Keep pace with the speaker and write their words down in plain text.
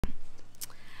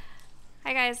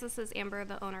Hi guys, this is Amber,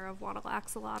 the owner of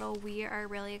WaddleAxolotl. We are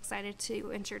really excited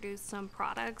to introduce some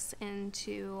products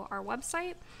into our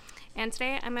website. And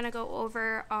today I'm going to go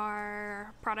over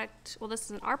our product. Well, this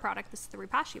isn't our product, this is the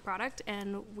Repashy product,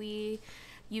 and we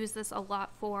use this a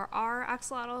lot for our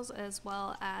axolotls as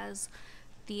well as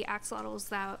the axolotls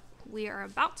that we are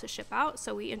about to ship out.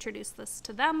 So we introduce this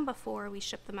to them before we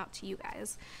ship them out to you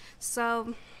guys.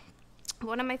 So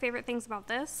one of my favorite things about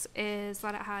this is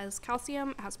that it has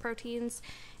calcium, it has proteins,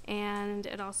 and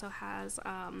it also has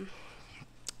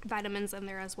vitamins in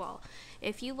there as well.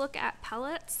 If you look at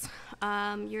pellets,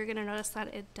 you're going to notice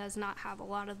that it does not have a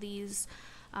lot of these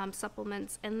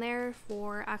supplements in there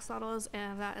for axolotls,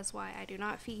 and that is why I do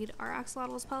not feed our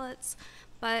axolotls pellets.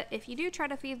 But if you do try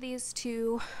to feed these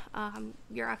to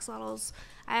your axolotls,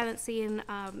 I haven't seen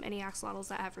any axolotls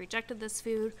that have rejected this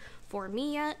food for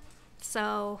me yet.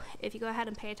 So if you go ahead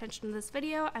and pay attention to this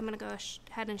video, I'm going to go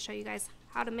ahead and show you guys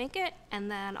how to make it and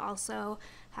then also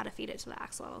how to feed it to the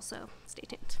axolotl. So stay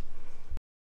tuned.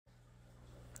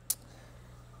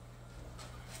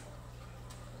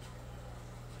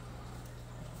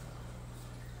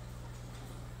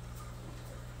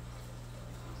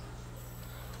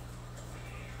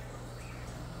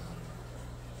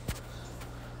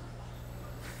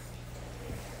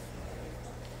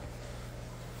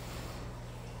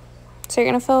 So you're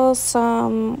going to fill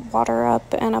some water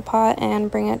up in a pot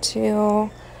and bring it to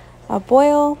a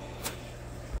boil.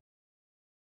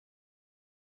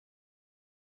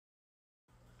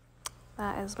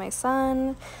 That is my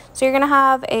son. So you're going to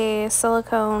have a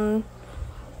silicone,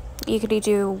 you could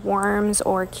do worms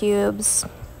or cubes.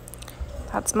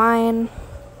 That's mine.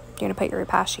 You're going to put your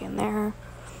Repashy in there.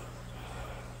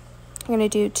 You're going to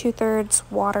do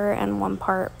 2/3 water and 1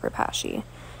 part Repashy.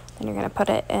 Then you're going to put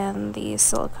it in the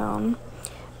silicone.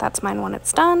 That's mine when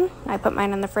it's done. I put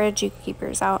mine in the fridge. You can keep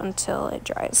yours out until it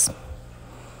dries.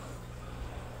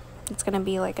 It's going to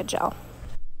be like a gel.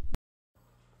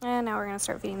 And now we're going to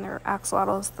start feeding the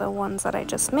axolotls, the ones that I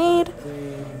just made.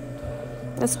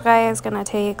 This guy is going to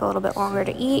take a little bit longer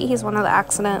to eat. He's one of the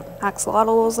accident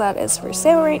axolotls that is for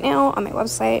sale right now on my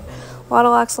website,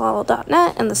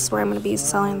 WaddleAxolotl.net, and this is where I'm going to be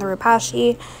selling the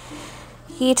Repashy.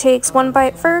 He takes 1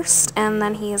 bite first, and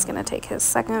then he is going to take his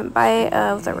 2nd bite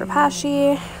of the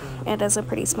Repashy. It is a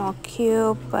pretty small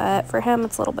cube, but for him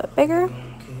it's a little bit bigger.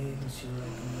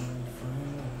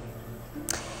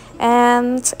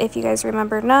 And if you guys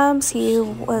remember Nubs, he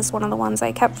was one of the ones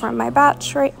I kept from my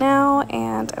batch right now,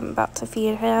 and I'm about to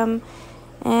feed him.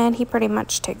 And he pretty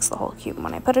much takes the whole cube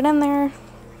when I put it in there.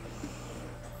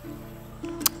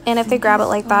 And if they grab it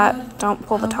like that, don't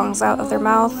pull the tongues out of their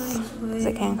mouth, because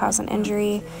it can cause an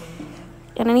injury.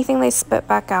 And anything they spit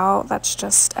back out, that's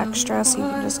just extra, so you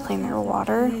can just clean their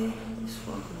water.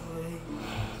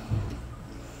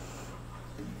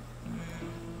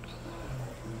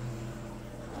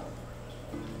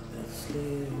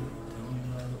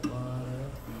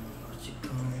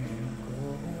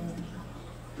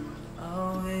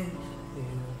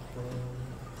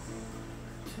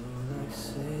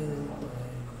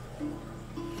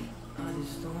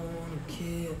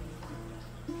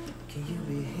 Can you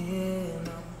be here?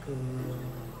 Not good.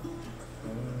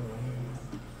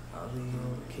 I'll be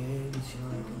okay with you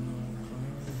like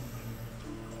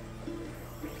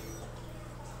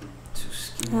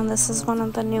a And this is one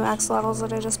of the new axolotls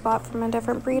that I just bought from a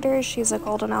different breeder. She's a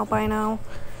golden albino.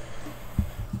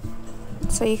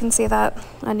 So you can see that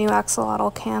a new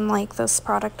axolotl can like this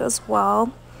product as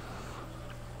well.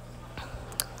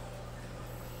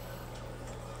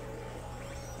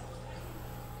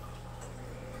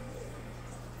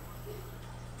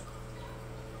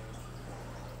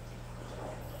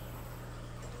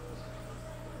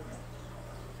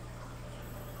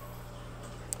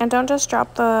 And don't just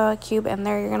drop the cube in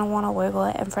there, you're going to want to wiggle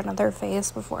it in front of their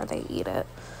face before they eat it.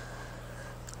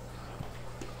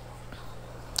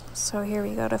 So here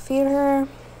we go to feed her.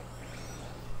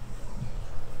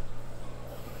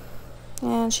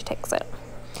 And she takes it.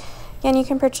 Again, you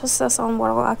can purchase this on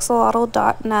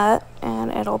WaddleAxolotl.net,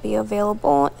 and it'll be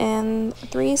available in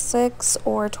 3, 6,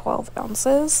 or 12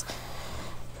 ounces.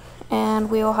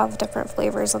 And we will have different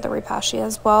flavors of the Repashy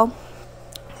as well.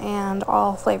 And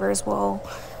all flavors will...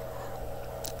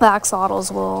 The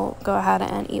axolotls will go ahead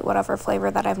and eat whatever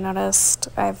flavor that I've noticed.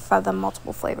 I've fed them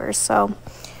multiple flavors. So,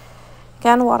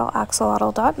 again,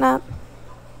 WaddleAxolotl.net.